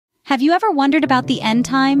Have you ever wondered about the end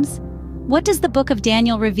times? What does the book of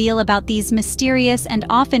Daniel reveal about these mysterious and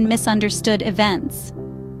often misunderstood events?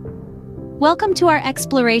 Welcome to our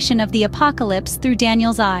exploration of the apocalypse through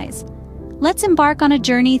Daniel's eyes. Let's embark on a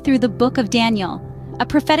journey through the book of Daniel, a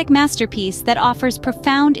prophetic masterpiece that offers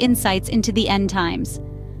profound insights into the end times.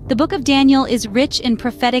 The book of Daniel is rich in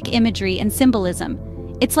prophetic imagery and symbolism.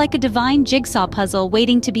 It's like a divine jigsaw puzzle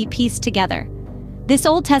waiting to be pieced together. This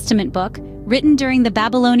Old Testament book, written during the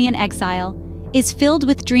Babylonian exile, is filled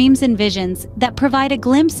with dreams and visions that provide a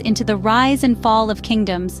glimpse into the rise and fall of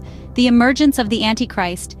kingdoms, the emergence of the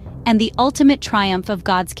antichrist, and the ultimate triumph of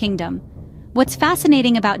God's kingdom. What's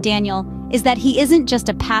fascinating about Daniel is that he isn't just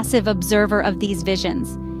a passive observer of these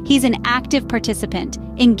visions. He's an active participant,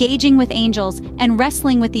 engaging with angels and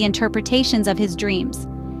wrestling with the interpretations of his dreams.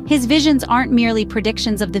 His visions aren't merely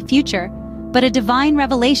predictions of the future, but a divine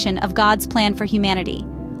revelation of God's plan for humanity.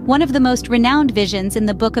 One of the most renowned visions in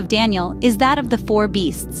the book of Daniel is that of the four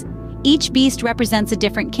beasts. Each beast represents a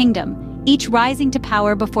different kingdom, each rising to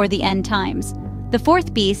power before the end times. The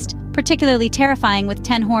fourth beast, particularly terrifying with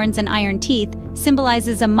 10 horns and iron teeth,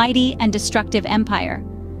 symbolizes a mighty and destructive empire.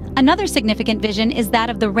 Another significant vision is that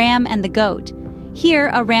of the ram and the goat. Here,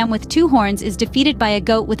 a ram with 2 horns is defeated by a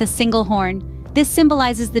goat with a single horn. This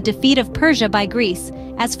symbolizes the defeat of Persia by Greece,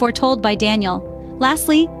 as foretold by Daniel.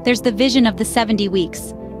 Lastly, there's the vision of the 70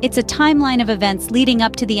 weeks. It's a timeline of events leading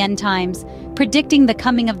up to the end times, predicting the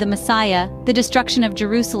coming of the Messiah, the destruction of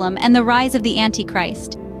Jerusalem, and the rise of the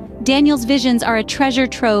Antichrist. Daniel's visions are a treasure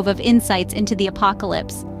trove of insights into the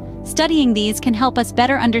apocalypse. Studying these can help us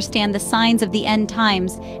better understand the signs of the end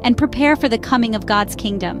times and prepare for the coming of God's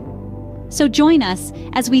kingdom. So join us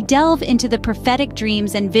as we delve into the prophetic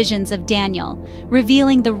dreams and visions of Daniel,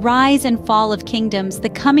 revealing the rise and fall of kingdoms, the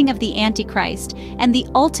coming of the Antichrist, and the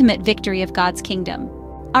ultimate victory of God's kingdom.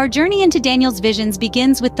 Our journey into Daniel's visions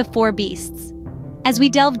begins with the four beasts. As we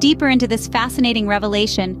delve deeper into this fascinating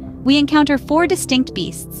revelation, we encounter 4 distinct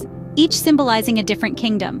beasts, each symbolizing a different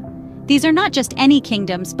kingdom. These are not just any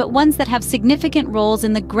kingdoms, but ones that have significant roles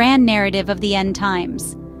in the grand narrative of the end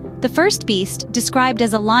times. The first beast, described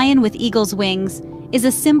as a lion with eagle's wings, is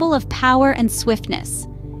a symbol of power and swiftness.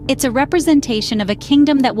 It's a representation of a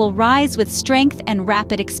kingdom that will rise with strength and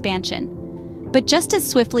rapid expansion. But just as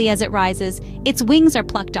swiftly as it rises, its wings are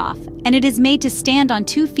plucked off, and it is made to stand on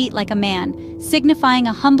 2 feet like a man, signifying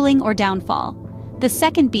a humbling or downfall. The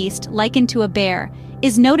second beast, likened to a bear,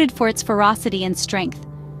 is noted for its ferocity and strength.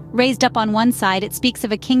 Raised up on one side, it speaks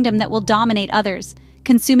of a kingdom that will dominate others,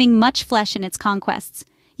 consuming much flesh in its conquests.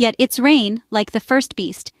 Yet its reign, like the first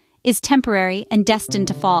beast, is temporary and destined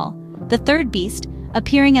to fall. The third beast,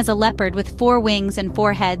 appearing as a leopard with 4 wings and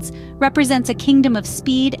 4 heads, represents a kingdom of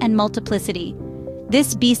speed and multiplicity.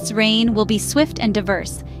 This beast's reign will be swift and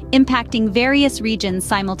diverse, impacting various regions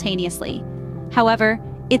simultaneously. However,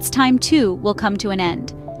 its time too will come to an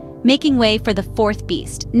end, making way for the fourth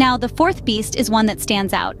beast. Now, the fourth beast is one that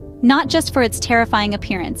stands out, not just for its terrifying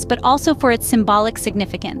appearance, but also for its symbolic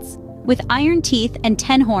significance. With iron teeth and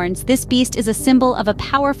 10 horns, this beast is a symbol of a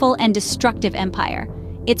powerful and destructive empire.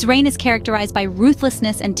 Its reign is characterized by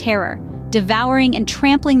ruthlessness and terror, devouring and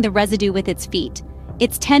trampling the residue with its feet.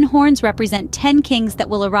 Its 10 horns represent 10 kings that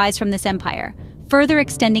will arise from this empire, further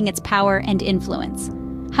extending its power and influence.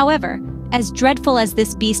 However, as dreadful as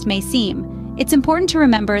this beast may seem, it's important to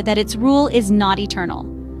remember that its rule is not eternal.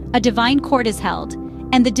 A divine court is held,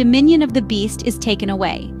 and the dominion of the beast is taken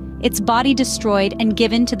away, its body destroyed and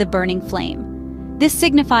given to the burning flame. This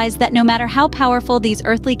signifies that no matter how powerful these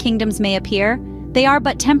earthly kingdoms may appear, they are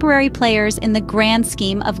but temporary players in the grand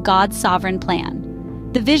scheme of God's sovereign plan.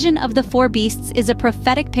 The vision of the 4 beasts is a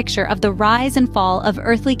prophetic picture of the rise and fall of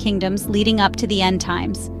earthly kingdoms leading up to the end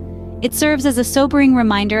times. It serves as a sobering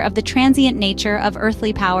reminder of the transient nature of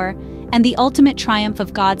earthly power and the ultimate triumph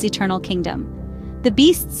of God's eternal kingdom. The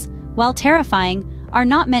beasts, while terrifying, are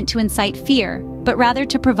not meant to incite fear, but rather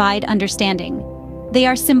to provide understanding. They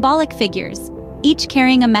are symbolic figures, each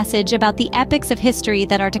carrying a message about the epics of history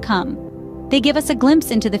that are to come. They give us a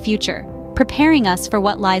glimpse into the future, preparing us for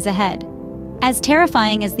what lies ahead. As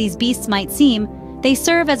terrifying as these beasts might seem, they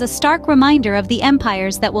serve as a stark reminder of the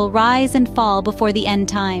empires that will rise and fall before the end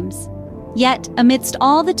times. Yet, amidst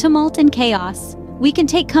all the tumult and chaos, we can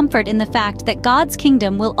take comfort in the fact that God's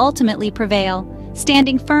kingdom will ultimately prevail,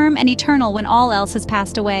 standing firm and eternal when all else has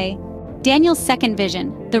passed away. Daniel's second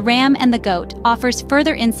vision, the ram and the goat, offers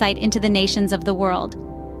further insight into the nations of the world.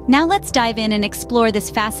 Now let's dive in and explore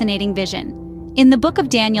this fascinating vision. In the book of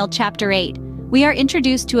Daniel, chapter 8, we are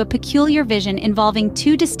introduced to a peculiar vision involving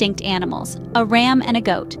 2 distinct animals, a ram and a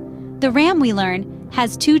goat. The ram, we learn,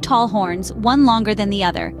 has 2 tall horns, one longer than the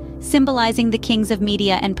other, symbolizing the kings of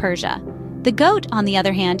Media and Persia. The goat, on the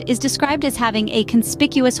other hand, is described as having a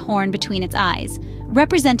conspicuous horn between its eyes,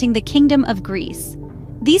 representing the kingdom of Greece.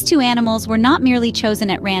 These two animals were not merely chosen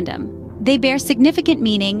at random. They bear significant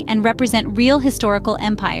meaning and represent real historical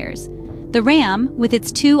empires. The ram, with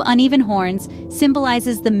its two uneven horns,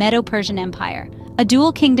 symbolizes the Medo-Persian Empire, a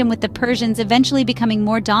dual kingdom with the Persians eventually becoming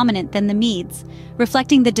more dominant than the Medes,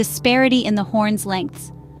 reflecting the disparity in the horn's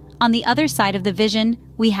lengths. On the other side of the vision,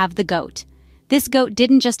 we have the goat. This goat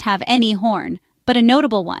didn't just have any horn, but a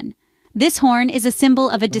notable one. This horn is a symbol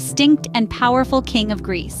of a distinct and powerful king of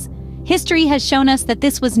Greece. History has shown us that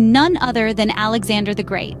this was none other than Alexander the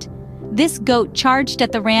Great. This goat charged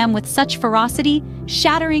at the ram with such ferocity,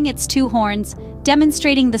 shattering its two horns,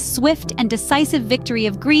 demonstrating the swift and decisive victory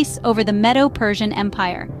of Greece over the Medo-Persian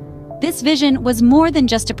Empire. This vision was more than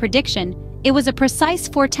just a prediction, it was a precise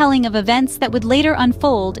foretelling of events that would later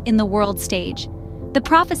unfold in the world stage. The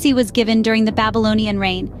prophecy was given during the Babylonian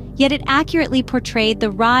reign, yet it accurately portrayed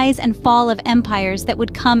the rise and fall of empires that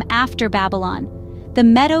would come after Babylon. The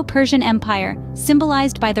Medo-Persian Empire,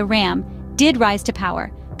 symbolized by the ram, did rise to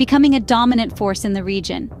power, becoming a dominant force in the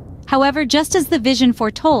region. However, just as the vision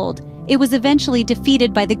foretold, it was eventually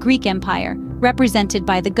defeated by the Greek Empire, represented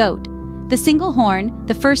by the goat. The single horn,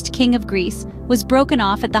 the first king of Greece, was broken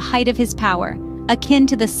off at the height of his power, akin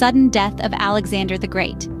to the sudden death of Alexander the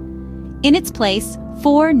Great. In its place,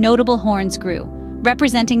 4 notable horns grew,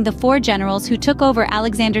 representing the 4 generals who took over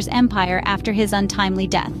Alexander's empire after his untimely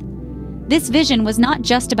death. This vision was not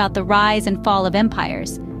just about the rise and fall of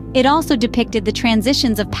empires. It also depicted the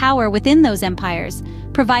transitions of power within those empires,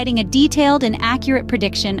 providing a detailed and accurate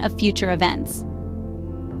prediction of future events.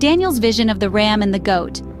 Daniel's vision of the ram and the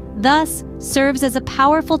goat, thus, serves as a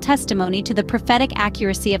powerful testimony to the prophetic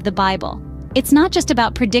accuracy of the Bible. It's not just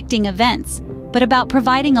about predicting events, but about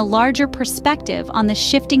providing a larger perspective on the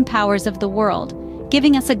shifting powers of the world,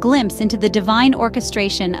 giving us a glimpse into the divine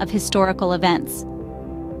orchestration of historical events.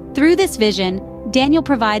 Through this vision, Daniel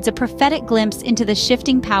provides a prophetic glimpse into the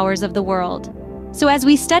shifting powers of the world. So as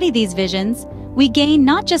we study these visions, we gain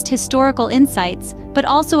not just historical insights, but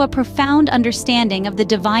also a profound understanding of the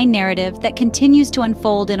divine narrative that continues to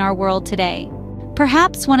unfold in our world today.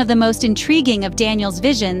 Perhaps one of the most intriguing of Daniel's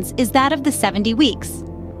visions is that of the 70 weeks.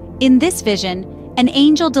 In this vision, an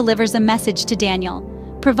angel delivers a message to Daniel,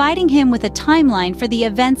 providing him with a timeline for the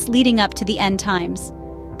events leading up to the end times.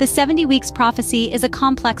 The 70 weeks prophecy is a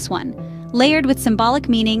complex one, layered with symbolic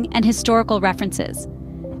meaning and historical references.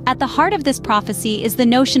 At the heart of this prophecy is the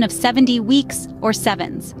notion of 70 weeks or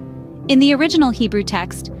sevens. In the original Hebrew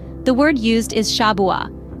text, the word used is shabuah,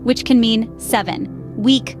 which can mean 7,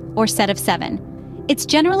 week, or set of 7. It's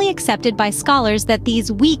generally accepted by scholars that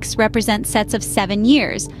these weeks represent sets of 7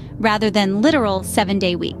 years, rather than literal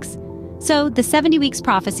 7-day weeks. So, the 70 weeks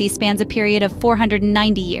prophecy spans a period of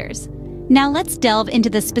 490 years. Now let's delve into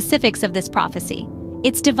the specifics of this prophecy.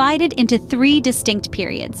 It's divided into 3 distinct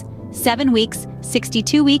periods: 7 weeks,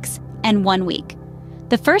 62 weeks, and 1 week.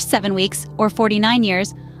 The first 7 weeks, or 49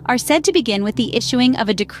 years, are said to begin with the issuing of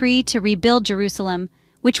a decree to rebuild Jerusalem,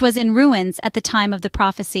 which was in ruins at the time of the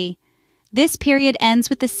prophecy. This period ends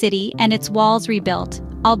with the city and its walls rebuilt,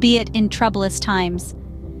 albeit in troublous times.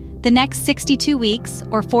 The next 62 weeks,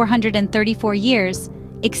 or 434 years,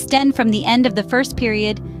 extend from the end of the first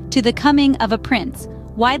period to the coming of a prince,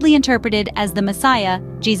 widely interpreted as the Messiah,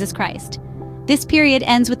 Jesus Christ. This period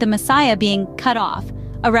ends with the Messiah being cut off,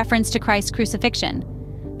 a reference to Christ's crucifixion.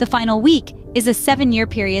 The final week is a 7-year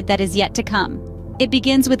period that is yet to come. It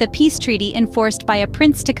begins with a peace treaty enforced by a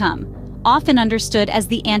prince to come, often understood as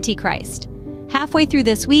the Antichrist. Halfway through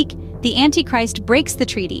this week, the Antichrist breaks the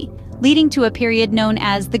treaty, leading to a period known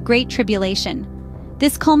as the Great Tribulation.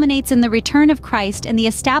 This culminates in the return of Christ and the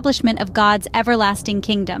establishment of God's everlasting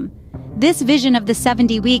kingdom. This vision of the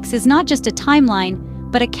 70 weeks is not just a timeline,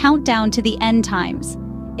 but a countdown to the end times.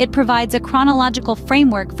 It provides a chronological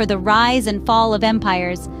framework for the rise and fall of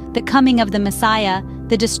empires, the coming of the Messiah,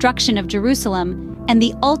 the destruction of Jerusalem, and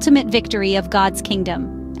the ultimate victory of God's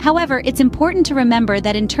kingdom. However, it's important to remember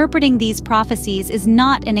that interpreting these prophecies is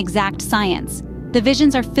not an exact science. The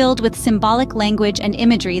visions are filled with symbolic language and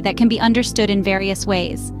imagery that can be understood in various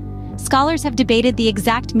ways. Scholars have debated the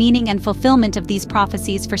exact meaning and fulfillment of these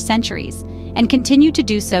prophecies for centuries, and continue to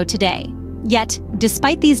do so today. Yet,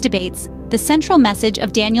 despite these debates, the central message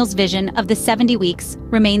of Daniel's vision of the 70 weeks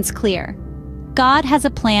remains clear. God has a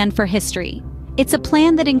plan for history. It's a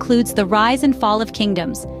plan that includes the rise and fall of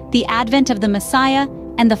kingdoms, the advent of the Messiah,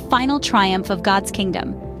 and the final triumph of God's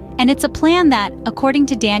kingdom. And it's a plan that, according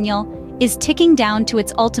to Daniel, is ticking down to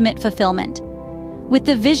its ultimate fulfillment. With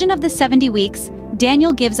the vision of the 70 weeks,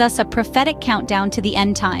 Daniel gives us a prophetic countdown to the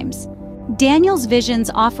end times. Daniel's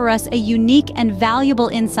visions offer us a unique and valuable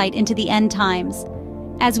insight into the end times.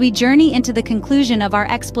 As we journey into the conclusion of our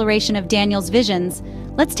exploration of Daniel's visions,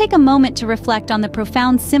 let's take a moment to reflect on the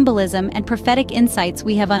profound symbolism and prophetic insights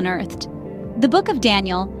we have unearthed. The Book of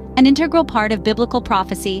Daniel, an integral part of biblical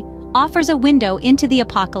prophecy, offers a window into the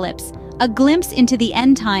apocalypse, a glimpse into the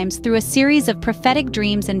end times through a series of prophetic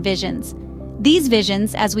dreams and visions. These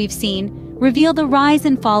visions, as we've seen, reveal the rise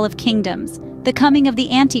and fall of kingdoms, the coming of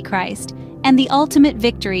the antichrist, and the ultimate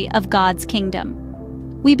victory of God's kingdom.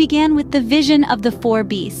 We began with the vision of the four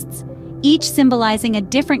beasts, each symbolizing a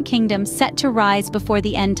different kingdom set to rise before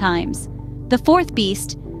the end times. The fourth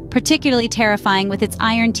beast, particularly terrifying with its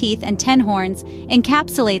iron teeth and 10 horns,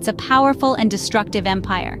 encapsulates a powerful and destructive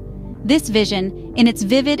empire. This vision, in its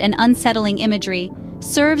vivid and unsettling imagery,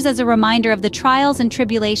 serves as a reminder of the trials and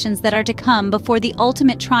tribulations that are to come before the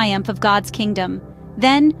ultimate triumph of God's kingdom.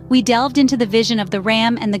 Then, we delved into the vision of the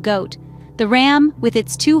ram and the goat. The ram, with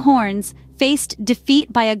its 2 horns, faced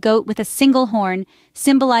defeat by a goat with a single horn,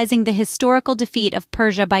 symbolizing the historical defeat of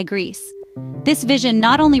Persia by Greece. This vision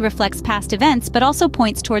not only reflects past events but also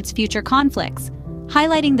points towards future conflicts,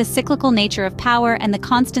 highlighting the cyclical nature of power and the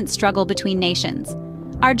constant struggle between nations.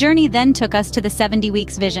 Our journey then took us to the 70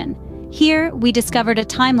 Weeks vision. Here, we discovered a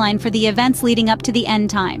timeline for the events leading up to the end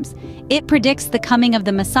times. It predicts the coming of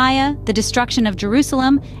the Messiah, the destruction of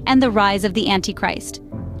Jerusalem, and the rise of the Antichrist.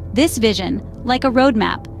 This vision, like a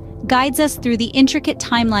roadmap, guides us through the intricate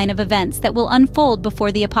timeline of events that will unfold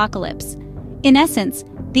before the apocalypse. In essence,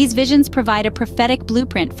 these visions provide a prophetic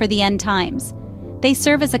blueprint for the end times. They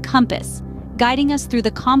serve as a compass, guiding us through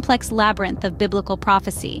the complex labyrinth of biblical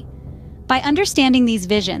prophecy. By understanding these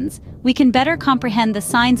visions, we can better comprehend the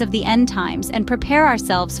signs of the end times and prepare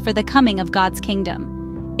ourselves for the coming of God's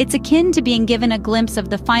kingdom. It's akin to being given a glimpse of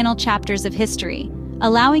the final chapters of history,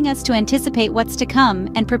 allowing us to anticipate what's to come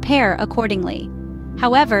and prepare accordingly.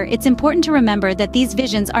 However, it's important to remember that these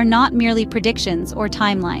visions are not merely predictions or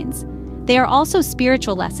timelines. They are also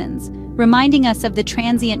spiritual lessons, reminding us of the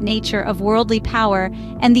transient nature of worldly power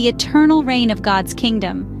and the eternal reign of God's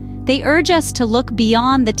kingdom. They urge us to look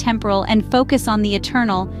beyond the temporal and focus on the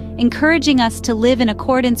eternal, encouraging us to live in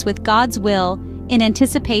accordance with God's will in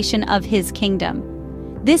anticipation of His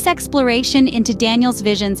kingdom. This exploration into Daniel's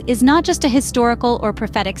visions is not just a historical or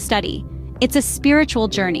prophetic study. It's a spiritual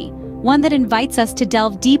journey, one that invites us to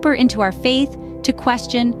delve deeper into our faith, to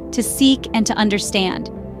question, to seek, and to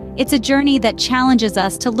understand. It's a journey that challenges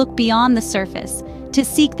us to look beyond the surface, to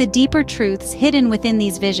seek the deeper truths hidden within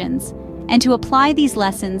these visions, and to apply these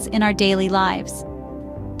lessons in our daily lives.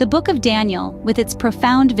 The Book of Daniel, with its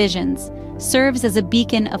profound visions, serves as a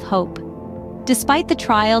beacon of hope. Despite the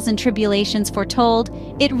trials and tribulations foretold,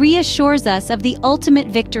 it reassures us of the ultimate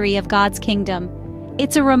victory of God's kingdom.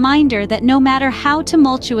 It's a reminder that no matter how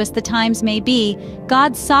tumultuous the times may be,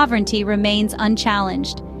 God's sovereignty remains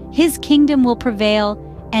unchallenged. His kingdom will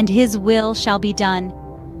prevail, and His will shall be done.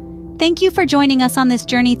 Thank you for joining us on this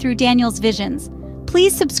journey through Daniel's visions.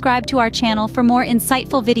 Please subscribe to our channel for more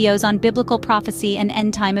insightful videos on biblical prophecy and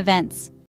end-time events.